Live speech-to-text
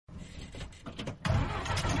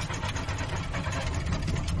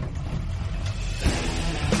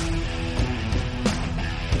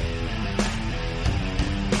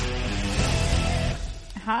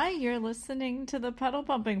you're listening to the Pedal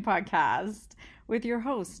Pumping Podcast with your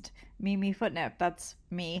host, Mimi Footnip. That's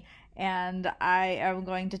me. And I am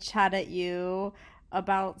going to chat at you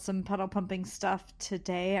about some pedal pumping stuff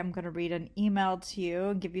today. I'm going to read an email to you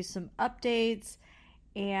and give you some updates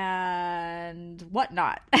and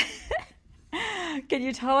whatnot. Can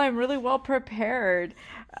you tell I'm really well prepared?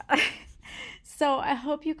 So I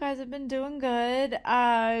hope you guys have been doing good.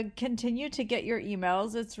 Continue to get your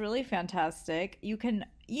emails. It's really fantastic. You can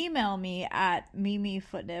email me at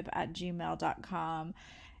mimifootnip@gmail.com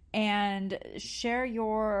and share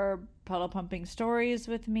your pedal pumping stories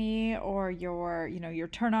with me, or your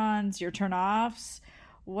turn-ons, your turn-offs,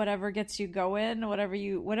 whatever gets you going,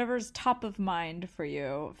 whatever's top of mind for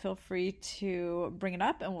you. Feel free to bring it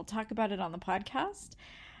up and we'll talk about it on the podcast.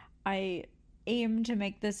 I aim to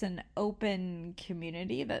make this an open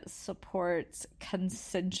community that supports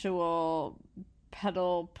consensual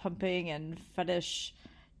pedal pumping and fetish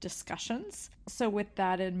discussions. So with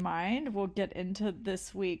that in mind, we'll get into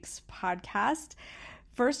this week's podcast.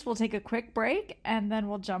 First, we'll take a quick break and then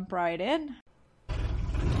we'll jump right in.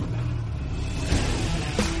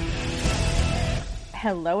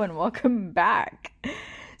 Hello and welcome back.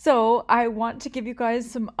 So I want to give you guys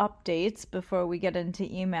some updates before we get into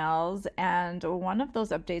emails. And one of those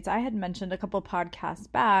updates, I had mentioned a couple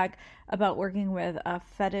podcasts back about working with a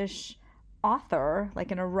fetish author, like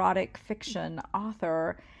an erotic fiction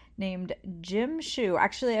author named Jim Shue.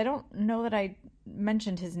 Actually, I don't know that I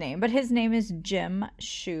mentioned his name, but his name is Jim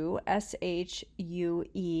Shue,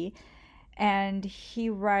 Shue. And he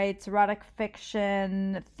writes erotic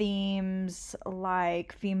fiction themes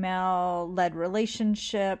like female-led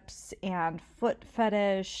relationships and foot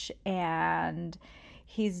fetish. And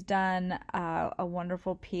he's done a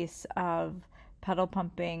wonderful piece of pedal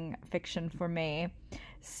pumping fiction for me.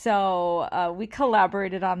 So we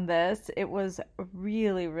collaborated on this. It was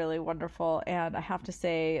really, really wonderful. And I have to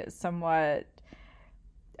say, somewhat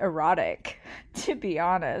erotic, to be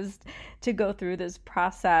honest, to go through this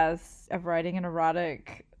process of writing an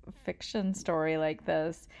erotic fiction story like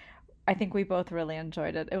this. I think we both really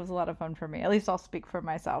enjoyed it. It was a lot of fun for me. At least I'll speak for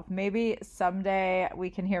myself. Maybe someday we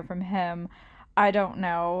can hear from him. I don't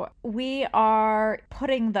know. We are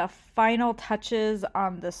putting the final touches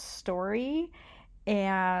on the story,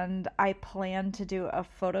 and I plan to do a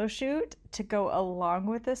photo shoot to go along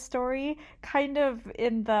with this story, kind of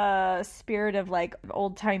in the spirit of like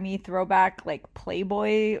old-timey throwback, like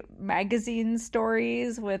Playboy magazine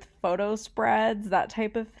stories with photo spreads, that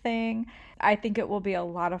type of thing. I think it will be a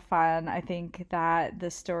lot of fun. I think that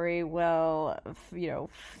the story will,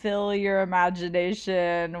 fill your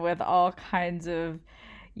imagination with all kinds of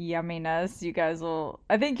yumminess.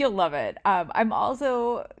 I think you'll love it. I'm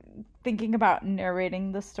also thinking about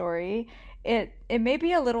narrating the story. It may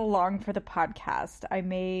be a little long for the podcast. I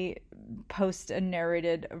may post a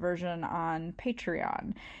narrated version on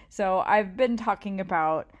Patreon. So I've been talking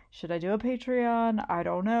about, should I do a Patreon? I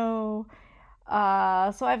don't know.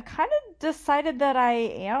 So I've kind of decided that I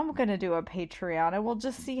am going to do a Patreon. I will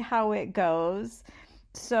just see how it goes.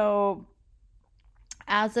 So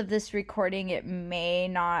as of this recording, it may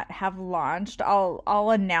not have launched. I'll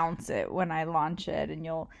announce it when I launch it, and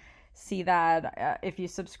you'll see that if you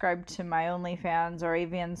subscribe to my OnlyFans or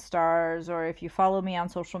Avian Stars, or if you follow me on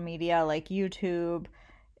social media like YouTube,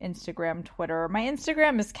 Instagram, Twitter. My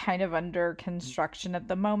Instagram is kind of under construction at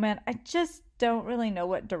the moment. I just don't really know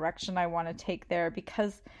what direction I want to take there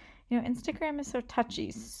because, Instagram is so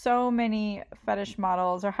touchy. So many fetish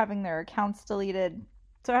models are having their accounts deleted.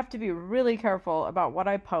 So I have to be really careful about what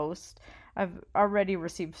I post. I've already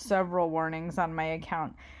received several warnings on my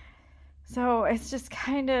account. So it's just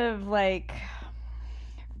kind of like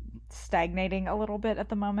stagnating a little bit at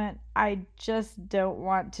the moment. I just don't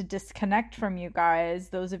want to disconnect from you guys.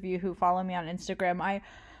 Those of you who follow me on Instagram, I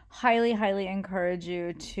highly, highly encourage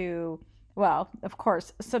you to, well, of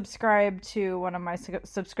course, subscribe to one of my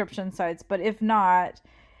subscription sites. But if not,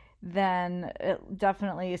 then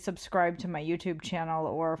definitely subscribe to my YouTube channel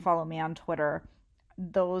or follow me on Twitter.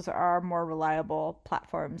 Those are more reliable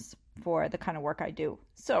platforms for the kind of work I do.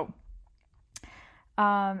 So,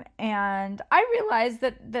 and I realize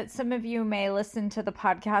that some of you may listen to the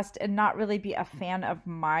podcast and not really be a fan of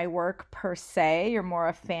my work per se. You're more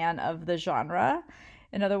a fan of the genre.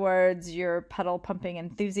 In other words, you're pedal pumping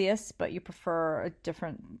enthusiasts, but you prefer a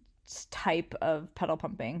different type of pedal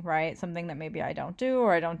pumping, right? Something that maybe I don't do,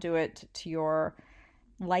 or I don't do it to your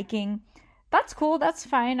liking. That's cool. That's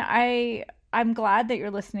fine. I'm glad that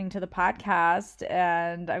you're listening to the podcast,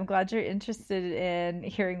 and I'm glad you're interested in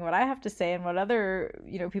hearing what I have to say and what other,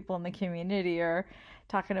 people in the community are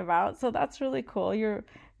talking about. So that's really cool. You're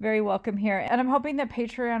very welcome here. And I'm hoping that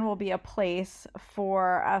Patreon will be a place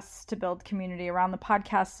for us to build community around the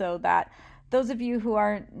podcast so that those of you who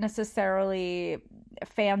aren't necessarily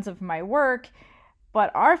fans of my work but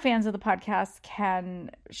are fans of the podcast can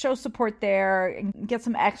show support there and get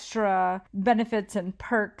some extra benefits and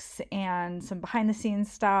perks and some behind the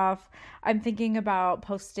scenes stuff. I'm thinking about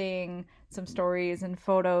posting some stories and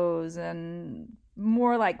photos and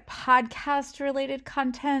more like podcast related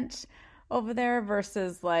content over there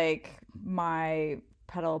versus like my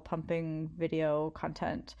pedal pumping video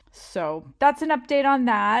content. So that's an update on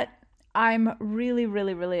that. I'm really,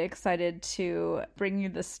 really, really excited to bring you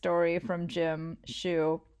the story from Jim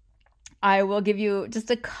Shu. I will give you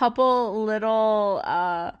just a couple little,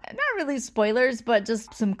 not really spoilers, but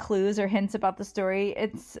just some clues or hints about the story.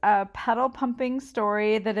 It's a pedal pumping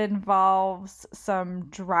story that involves some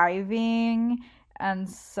driving and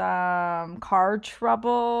some car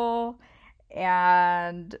trouble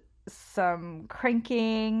and some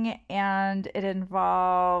cranking, and it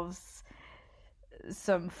involves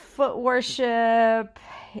some foot worship,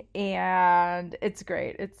 and it's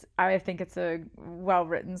great. I think it's a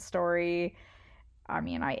well-written story. I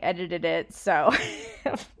mean, I edited it, so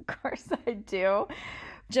of course I do.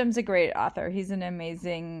 Jim's a great author. He's an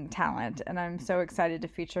amazing talent, and I'm so excited to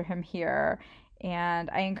feature him here. And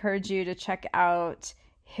I encourage you to check out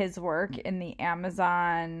his work in the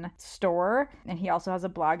Amazon store. And he also has a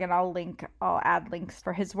blog, and I'll add links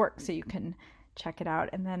for his work so you can check it out.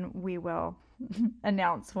 And then we will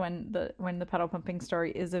announce when the pedal pumping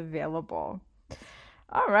story is available.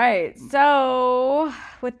 All right, so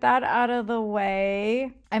with that out of the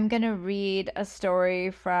way, I'm gonna read a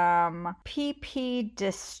story from PP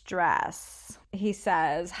Distress. He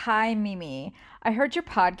says, "Hi Mimi, I heard your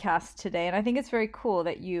podcast today and I think it's very cool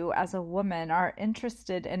that you as a woman are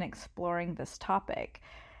interested in exploring this topic.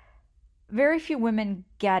 Very few women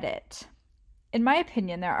get it. In my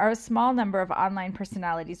opinion, there are a small number of online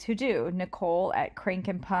personalities who do. Nicole at Crank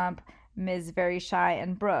and Pump, Ms. Very Shy,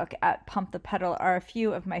 and Brooke at Pump the Pedal are a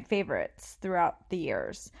few of my favorites throughout the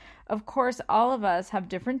years. Of course, all of us have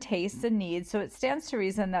different tastes and needs, so it stands to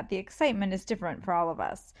reason that the excitement is different for all of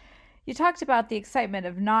us. You talked about the excitement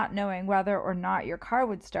of not knowing whether or not your car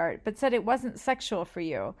would start, but said it wasn't sexual for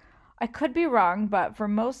you. I could be wrong, but for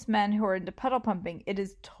most men who are into pedal pumping, it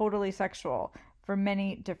is totally sexual for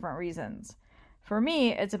many different reasons. For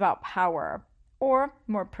me, it's about power, or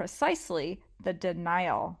more precisely, the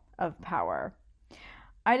denial of power.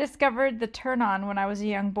 I discovered the turn on when I was a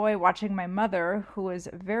young boy watching my mother, who was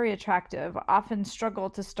very attractive, often struggle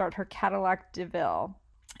to start her Cadillac DeVille.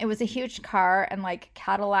 It was a huge car, and like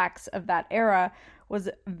Cadillacs of that era, was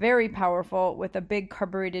very powerful with a big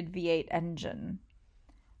carbureted V8 engine.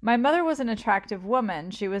 My mother was an attractive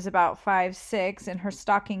woman. She was about 5'6" in her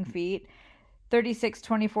stocking feet, 36,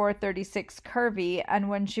 24, 36 curvy, and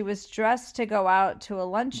when she was dressed to go out to a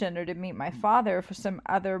luncheon or to meet my father for some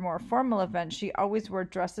other more formal event, she always wore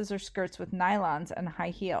dresses or skirts with nylons and high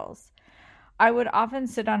heels. I would often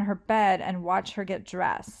sit on her bed and watch her get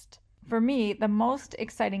dressed. For me, the most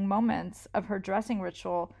exciting moments of her dressing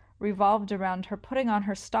ritual revolved around her putting on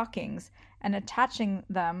her stockings and attaching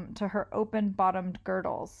them to her open-bottomed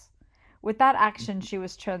girdles. With that action, she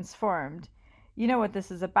was transformed. You know what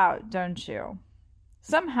this is about, don't you?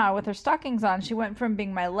 Somehow, with her stockings on, she went from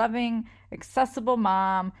being my loving, accessible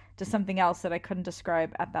mom to something else that I couldn't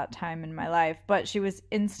describe at that time in my life, but she was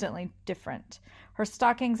instantly different. Her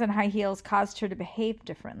stockings and high heels caused her to behave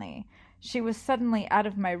differently. She was suddenly out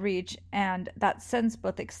of my reach, and that sense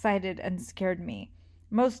both excited and scared me.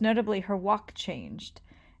 Most notably, her walk changed.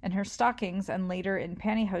 In her stockings and later in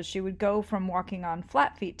pantyhose, she would go from walking on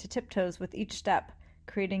flat feet to tiptoes with each step,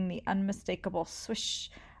 creating the unmistakable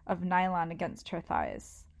swish of nylon against her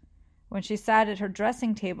thighs. When she sat at her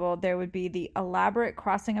dressing table, there would be the elaborate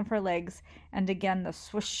crossing of her legs and again the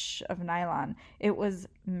swoosh of nylon. It was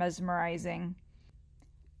mesmerizing.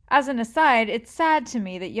 As an aside, it's sad to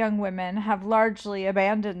me that young women have largely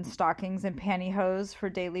abandoned stockings and pantyhose for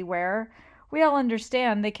daily wear. We all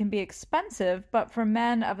understand they can be expensive, but for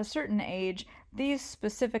men of a certain age, these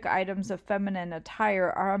specific items of feminine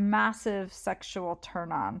attire are a massive sexual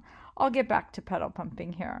turn-on. I'll get back to pedal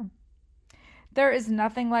pumping here. There is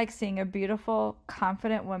nothing like seeing a beautiful,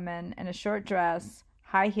 confident woman in a short dress,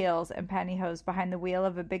 high heels, and pantyhose behind the wheel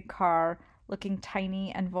of a big car, looking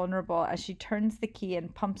tiny and vulnerable as she turns the key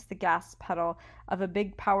and pumps the gas pedal of a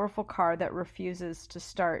big, powerful car that refuses to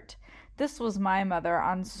start. This was my mother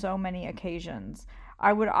on so many occasions.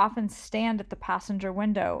 I would often stand at the passenger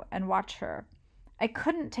window and watch her. I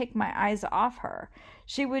couldn't take my eyes off her.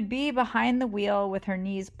 She would be behind the wheel with her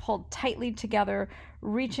knees pulled tightly together,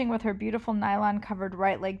 reaching with her beautiful nylon covered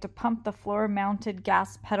right leg to pump the floor mounted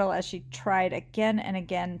gas pedal as she tried again and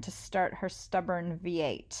again to start her stubborn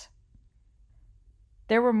V8.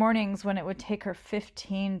 There were mornings when it would take her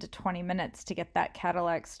 15 to 20 minutes to get that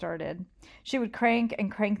Cadillac started. She would crank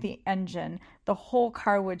and crank the engine. The whole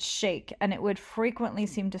car would shake, and it would frequently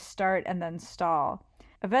seem to start and then stall.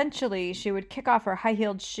 Eventually, she would kick off her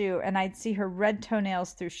high-heeled shoe, and I'd see her red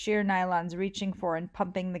toenails through sheer nylons reaching for and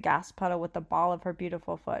pumping the gas pedal with the ball of her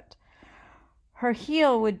beautiful foot. Her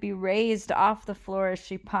heel would be raised off the floor as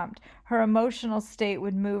she pumped. Her emotional state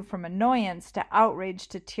would move from annoyance to outrage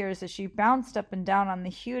to tears as she bounced up and down on the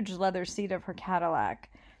huge leather seat of her Cadillac.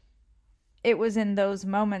 It was in those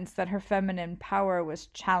moments that her feminine power was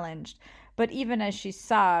challenged, but even as she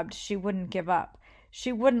sobbed, she wouldn't give up.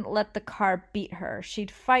 She wouldn't let the car beat her. She'd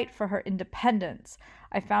fight for her independence.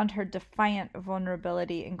 I found her defiant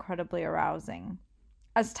vulnerability incredibly arousing.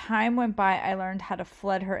 As time went by, I learned how to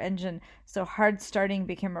flood her engine, so hard starting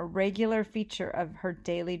became a regular feature of her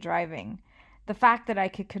daily driving. The fact that I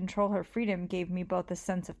could control her freedom gave me both a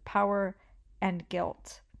sense of power and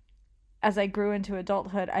guilt. As I grew into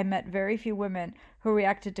adulthood, I met very few women who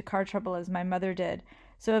reacted to car trouble as my mother did.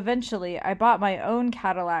 So eventually, I bought my own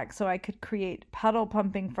Cadillac so I could create pedal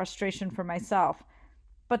pumping frustration for myself.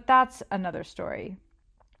 But that's another story.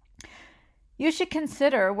 You should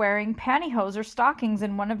consider wearing pantyhose or stockings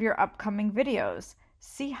in one of your upcoming videos.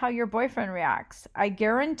 See how your boyfriend reacts. I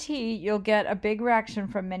guarantee you'll get a big reaction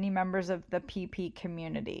from many members of the PP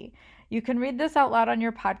community. You can read this out loud on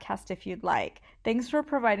your podcast if you'd like. Thanks for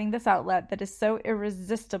providing this outlet that is so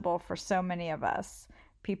irresistible for so many of us.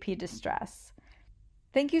 PP Distress.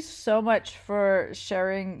 Thank you so much for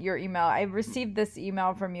sharing your email. I received this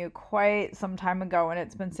email from you quite some time ago, and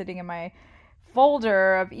it's been sitting in my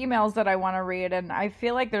folder of emails that I want to read, and I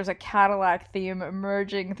feel like there's a Cadillac theme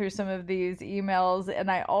emerging through some of these emails,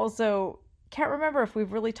 and I also can't remember if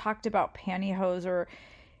we've really talked about pantyhose or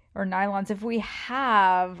nylons. If we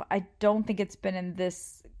have, I don't think it's been in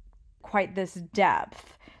quite this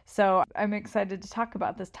depth. So I'm excited to talk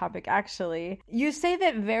about this topic actually. You say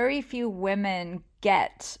that very few women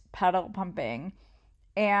get pedal pumping,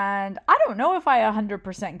 and I don't know if I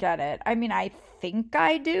 100% get it. I mean, I think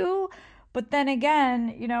I do. But then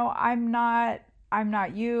again, I'm not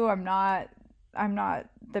you. I'm not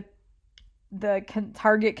the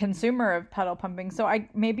target consumer of pedal pumping. So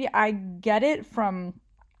maybe I get it from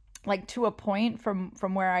like to a point from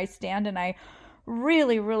where I stand, and I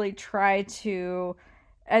really, really try to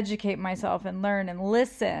educate myself and learn and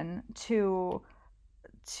listen to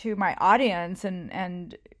my audience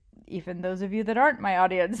and even those of you that aren't my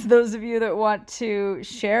audience, those of you that want to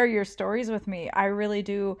share your stories with me. I really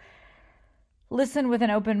do listen with an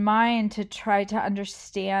open mind to try to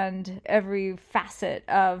understand every facet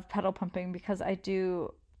of pedal pumping, because I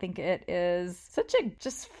do think it is such a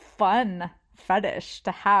just fun fetish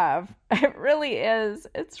to have. It really is.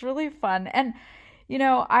 It's really fun. And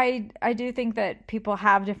I do think that people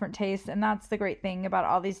have different tastes, and that's the great thing about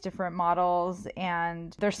all these different models,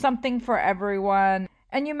 and there's something for everyone.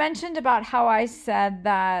 And you mentioned about how I said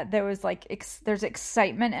that there was there's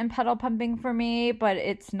excitement in pedal pumping for me, but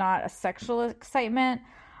it's not a sexual excitement.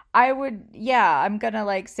 I'm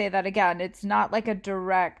gonna say that again. It's not like a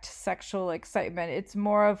direct sexual excitement. It's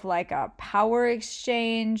more of like a power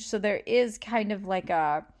exchange. So there is kind of like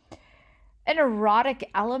an erotic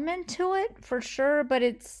element to it for sure, but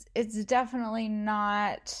it's definitely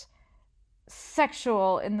not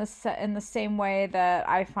sexual in the same way that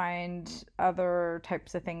I find other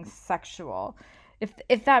types of things sexual,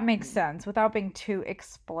 if that makes sense, without being too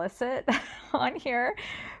explicit on here.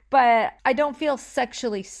 But I don't feel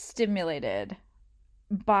sexually stimulated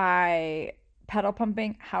by pedal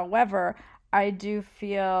pumping. However, I do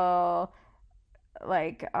feel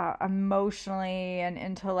like emotionally and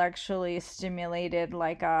intellectually stimulated,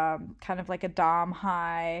 like a kind of like a dom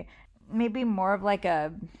high, maybe more of like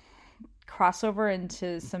a crossover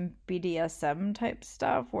into some BDSM type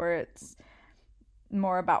stuff where it's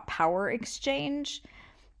more about power exchange.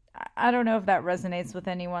 I don't know if that resonates with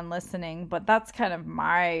anyone listening, but that's kind of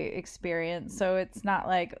my experience. So it's not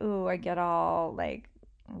like, ooh, I get all like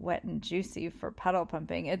wet and juicy for pedal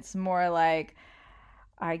pumping. It's more like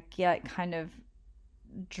I get kind of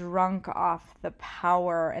drunk off the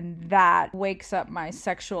power, and that wakes up my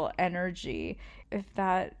sexual energy, if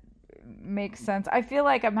that makes sense. I feel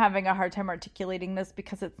like I'm having a hard time articulating this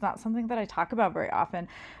because it's not something that I talk about very often.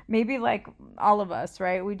 Maybe like all of us,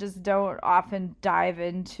 right? We just don't often dive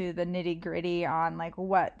into the nitty gritty on like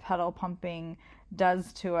what pedal pumping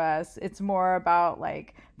does to us. It's more about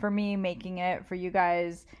like, for me, making it, for you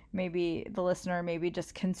guys, maybe the listener, maybe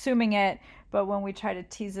just consuming it. But when we try to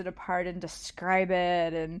tease it apart and describe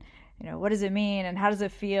it and, what does it mean and how does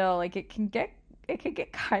it feel? Like it can get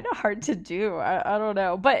kind of hard to do. I don't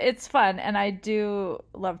know, but it's fun. And I do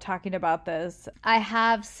love talking about this. I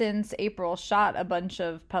have since April shot a bunch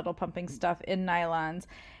of pedal pumping stuff in nylons,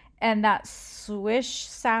 and that swish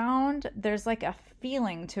sound, there's like a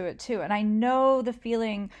feeling to it too. And I know the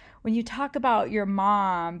feeling when you talk about your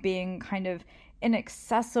mom being kind of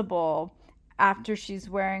inaccessible after she's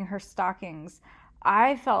wearing her stockings.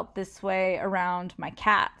 I felt this way around my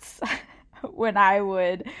cats when I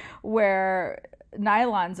would wear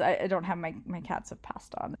nylons. I don't have my cats have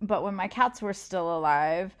passed on, but when my cats were still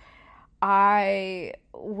alive, I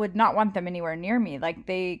would not want them anywhere near me. Like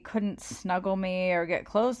they couldn't snuggle me or get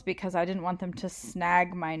close because I didn't want them to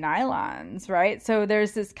snag my nylons, right? So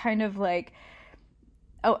there's this kind of like,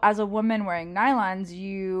 oh, as a woman wearing nylons,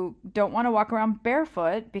 you don't want to walk around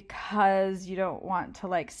barefoot because you don't want to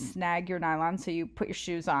like snag your nylon. So you put your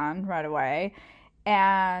shoes on right away.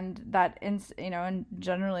 And and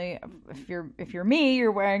generally if you're me,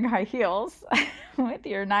 you're wearing high heels with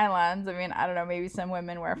your nylons. I mean, I don't know, maybe some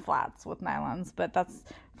women wear flats with nylons, but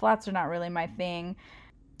flats are not really my thing.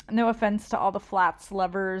 No offense to all the flats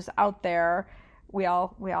lovers out there. We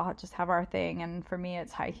all just have our thing, and for me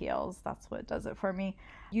it's high heels. That's what does it for me.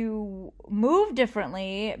 You move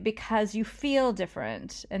differently because you feel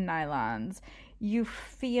different in nylons. You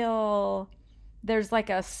feel there's like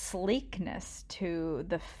a sleekness to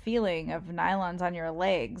the feeling of nylons on your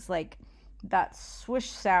legs, like that swish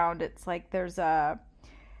sound. It's like there's a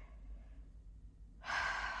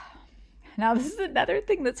now this is another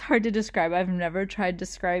thing that's hard to describe. I've never tried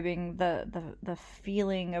describing the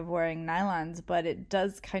feeling of wearing nylons, but it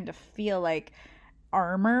does kind of feel like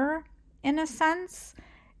armor in a sense.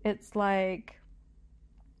 It's like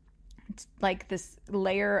this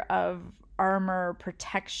layer of armor,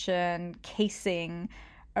 protection, casing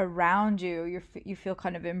around you. You feel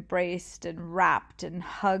kind of embraced and wrapped and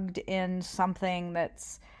hugged in something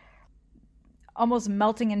that's almost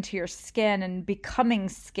melting into your skin and becoming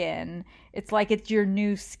skin. It's like it's your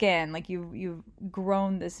new skin. Like you've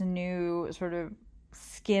grown this new sort of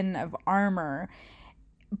skin of armor,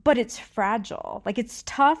 but it's fragile. Like it's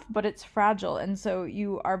tough, but it's fragile. And so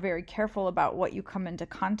you are very careful about what you come into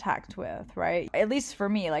contact with, right? At least for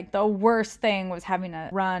me, like the worst thing was having a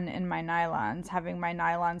run in my nylons, having my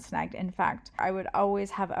nylons snagged. In fact, I would always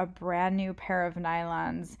have a brand new pair of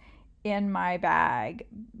nylons in my bag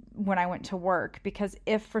when I went to work, because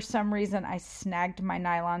if for some reason I snagged my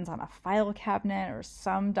nylons on a file cabinet or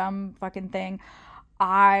some dumb fucking thing,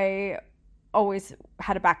 I always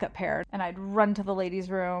had a backup pair, and I'd run to the ladies'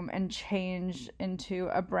 room and change into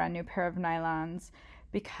a brand new pair of nylons,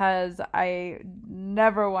 because I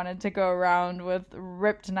never wanted to go around with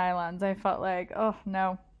ripped nylons. I felt like, oh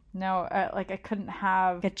no, like I couldn't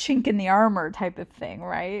have a chink in the armor type of thing,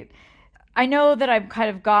 right? I know that I've kind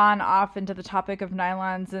of gone off into the topic of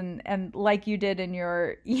nylons, and like you did in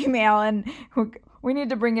your email, and we need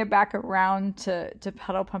to bring it back around to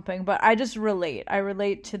pedal pumping, but I just relate. I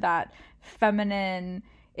relate to that feminine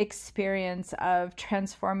experience of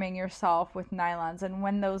transforming yourself with nylons. And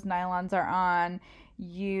when those nylons are on,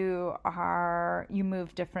 you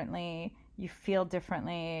move differently, you feel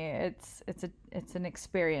differently. It's an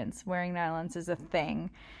experience. Wearing nylons is a thing.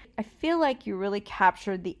 I feel like you really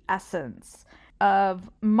captured the essence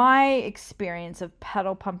of my experience of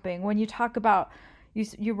pedal pumping when you talk about,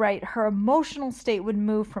 you write, her emotional state would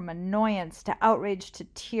move from annoyance to outrage to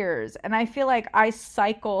tears. And I feel like I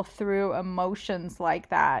cycle through emotions like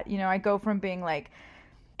that. I go from being like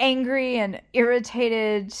angry and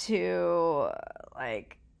irritated to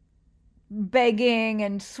like begging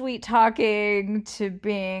and sweet talking to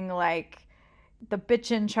being like the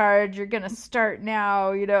bitch in charge, you're gonna start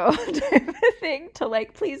now, type of thing, to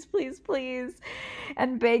like please, please, please,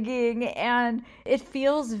 and begging. And it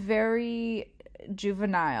feels very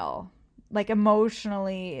juvenile, like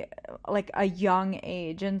emotionally, like a young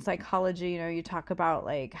age. In psychology, you talk about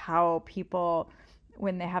like how people,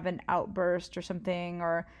 when they have an outburst or something,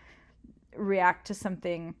 or react to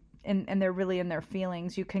something, and they're really in their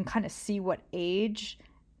feelings, you can kind of see what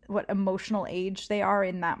emotional age they are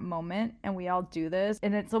in that moment. And we all do this,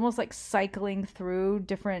 and it's almost like cycling through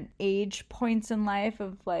different age points in life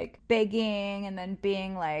of like begging, and then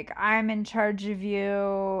being like, I'm in charge of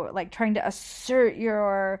you, like trying to assert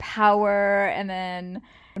your power, and then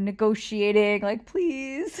negotiating like,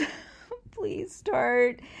 please please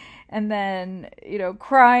start, and then,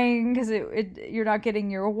 crying because you're not getting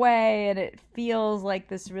your way, and it feels like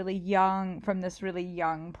from this really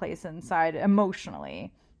young place inside,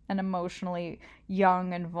 emotionally, an emotionally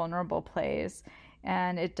young and vulnerable place.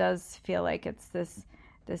 And it does feel like it's this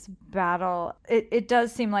battle. It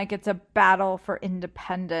does seem like it's a battle for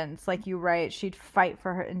independence. Like you write, she'd fight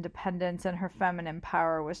for her independence, and her feminine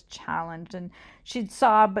power was challenged, and she'd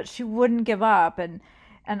sob, but she wouldn't give up. And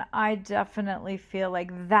I definitely feel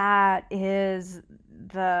like that is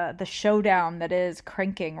the showdown that is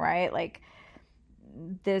Cranking, right? Like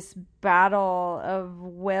this battle of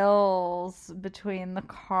wills between the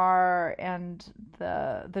car and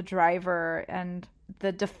the driver, and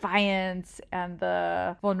the defiance and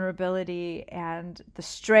the vulnerability and the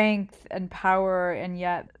strength and power, and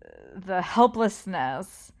yet the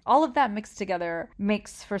helplessness. All of that mixed together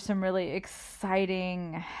makes for some really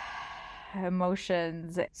exciting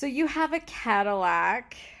emotions. So you have a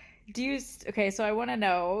Cadillac. Okay, so I want to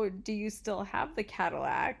know, do you still have the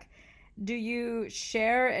Cadillac? Do you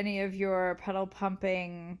share any of your pedal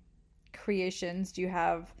pumping creations? Do you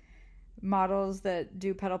have models that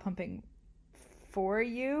do pedal pumping for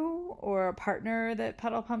you, or a partner that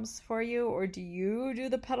pedal pumps for you, or do you do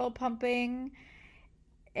the pedal pumping?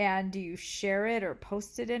 And do you share it or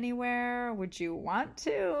post it anywhere? Would you want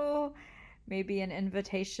to? Maybe an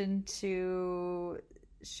invitation to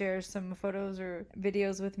share some photos or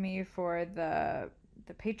videos with me for the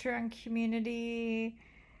Patreon community.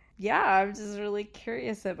 Yeah, I'm just really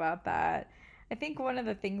curious about that. I think one of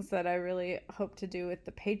the things that I really hope to do with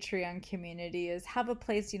the Patreon community is have a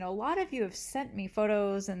place, a lot of you have sent me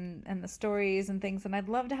photos and the stories and things, and I'd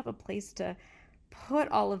love to have a place to put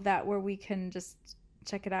all of that where we can just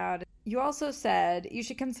check it out. You also said you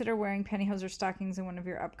should consider wearing pantyhose or stockings in one of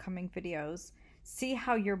your upcoming videos. See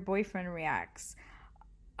how your boyfriend reacts.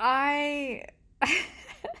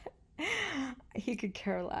 He could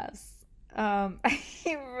care less.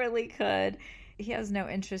 He really could. He has no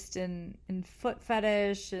interest in foot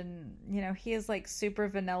fetish, and he is like super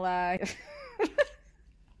vanilla.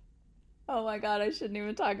 Oh my god, I shouldn't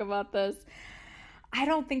even talk about this. I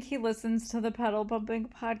don't think he listens to the pedal pumping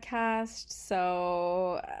podcast,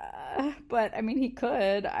 so but I mean he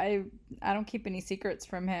could. I don't keep any secrets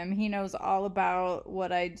from him. He knows all about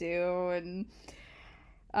what I do, and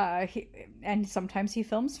and sometimes he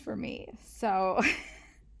films for me. So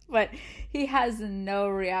but he has no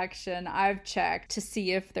reaction. I've checked to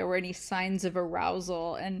see if there were any signs of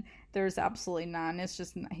arousal, and there's absolutely none. It's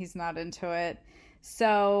just he's not into it.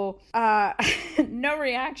 So no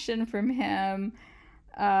reaction from him.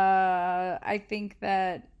 I think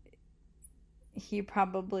that I'd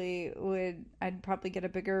probably get a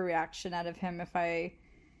bigger reaction out of him if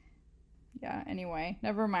anyway,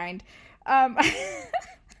 never mind.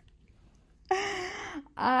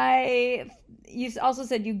 You also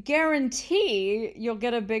said you guarantee you'll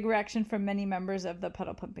get a big reaction from many members of the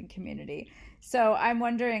pedal pumping community. So I'm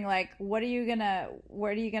wondering, like, what are you gonna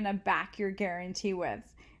back your guarantee with?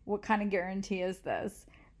 What kind of guarantee is this?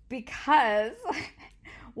 Because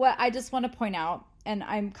what I just want to point out, and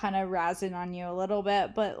I'm kind of razzing on you a little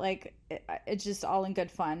bit, but like it's just all in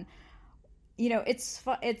good fun.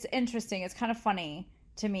 It's interesting. It's kind of funny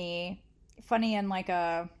to me, funny in like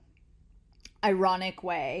a ironic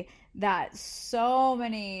way, that so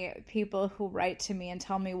many people who write to me and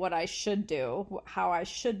tell me what I should do, how I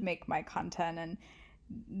should make my content, and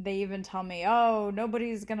they even tell me, oh,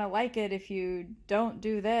 nobody's gonna like it if you don't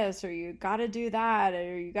do this, or you gotta do that,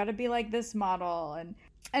 or you gotta be like this model. And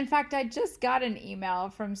in fact, I just got an email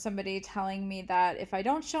from somebody telling me that if I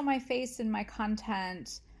don't show my face in my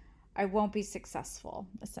content, I won't be successful,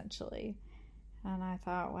 essentially. And I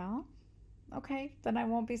thought, well, okay, then I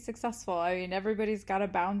won't be successful. I mean, everybody's got a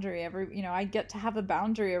boundary. I get to have a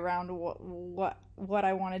boundary around what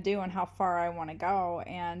I want to do and how far I want to go.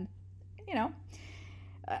 And,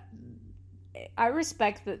 I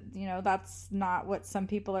respect that, that's not what some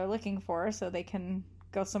people are looking for, so they can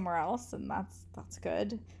go somewhere else, and that's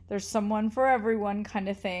good. There's someone for everyone kind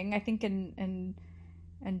of thing. I think in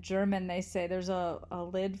German they say there's a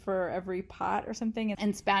lid for every pot or something.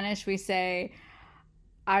 In Spanish we say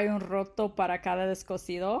hay un roto para cada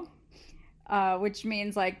descosido, which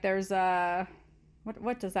means like there's a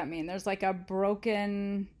what does that mean? There's like a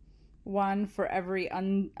broken one for every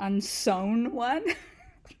unsewn one.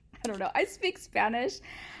 I don't know. I speak Spanish.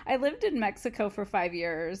 I lived in Mexico for 5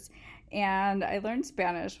 years, and I learned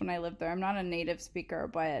Spanish when I lived there. I'm not a native speaker,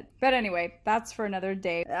 but anyway, that's for another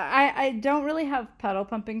day. I don't really have pedal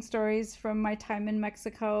pumping stories from my time in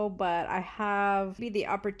Mexico, but I have the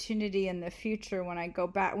opportunity in the future when I go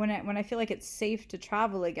back, when I feel like it's safe to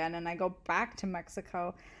travel again and I go back to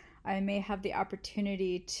Mexico, I may have the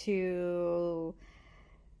opportunity to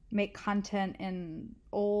make content in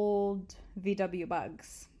old VW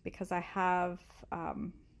bugs because I have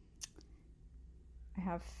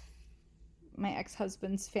my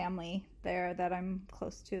ex-husband's family there that I'm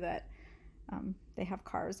close to that they have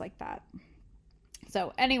cars like that.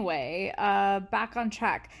 So anyway, back on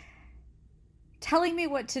track. Telling me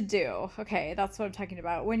what to do. Okay, that's what I'm talking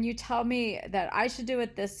about. When you tell me that I should do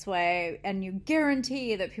it this way and you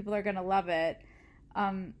guarantee that people are going to love it,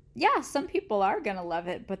 yeah, some people are going to love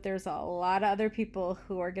it, but there's a lot of other people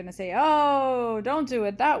who are going to say, oh, don't do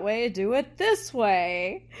it that way, do it this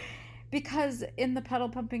way. Because in the pedal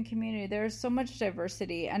pumping community, there's so much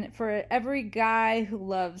diversity. And for every guy who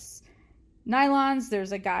loves nylons,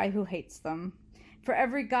 there's a guy who hates them. For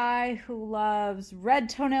every guy who loves red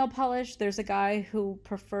toenail polish, there's a guy who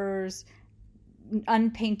prefers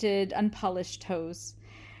unpainted, unpolished toes.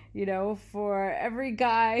 You know, for every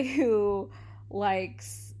guy who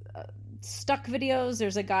likes stuck videos,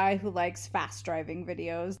 there's a guy who likes fast driving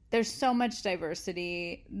videos. There's so much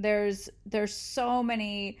diversity. There's so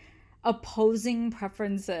many opposing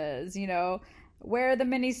preferences, you know, wear the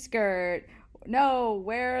mini skirt, no,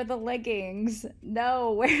 wear the leggings,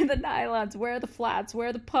 no, wear the nylons, wear the flats,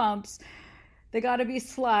 wear the pumps. They gotta be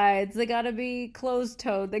slides, they gotta be closed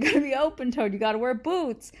toed, they gotta be open toed, you gotta wear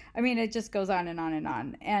boots. I mean, it just goes on and on and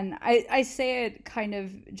on. And I say it kind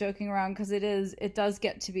of joking around because it does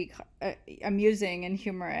get to be amusing and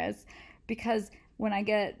humorous, because when I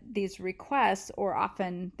get these requests, or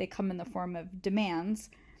often they come in the form of demands,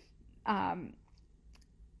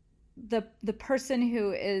 the person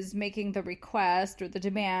who is making the request or the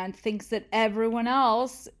demand thinks that everyone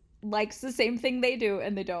else likes the same thing they do,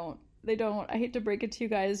 and they don't. I hate to break it to you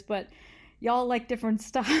guys, but y'all like different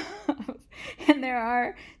stuff. And there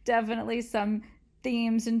are definitely some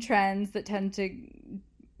themes and trends that tend to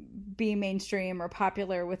be mainstream or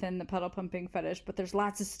popular within the pedal pumping fetish, but there's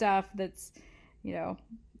lots of stuff that's, you know,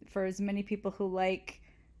 for as many people who like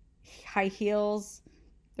high heels,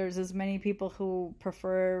 there's as many people who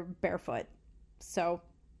prefer barefoot. So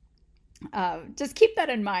just keep that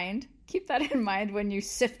in mind. Keep that in mind when you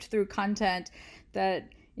sift through content, that,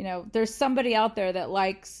 you know, there's somebody out there that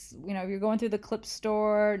likes, you know, if you're going through the clip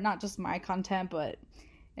store, not just my content, but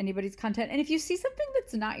anybody's content. And if you see something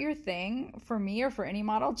that's not your thing, for me or for any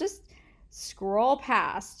model, just scroll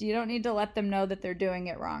past. You don't need to let them know that they're doing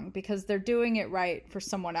it wrong, because they're doing it right for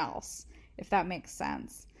someone else, if that makes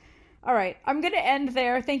sense. All right, I'm going to end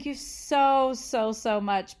there. Thank you so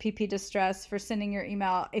much, PP Distress, for sending your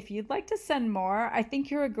email. If you'd like to send more, I think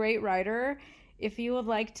you're a great writer. If you would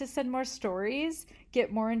like to send more stories,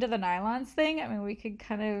 get more into the nylons thing, I mean, we could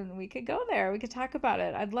go there. We could talk about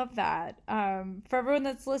it. I'd love that. For everyone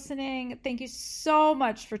that's listening, thank you so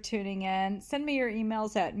much for tuning in. Send me your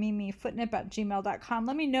emails at mimifootnip@gmail.com.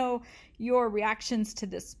 Let me know your reactions to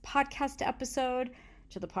this podcast episode,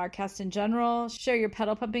 to the podcast in general. Share your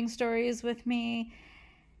pedal pumping stories with me.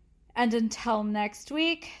 And until next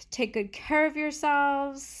week, take good care of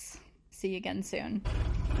yourselves. See you again soon.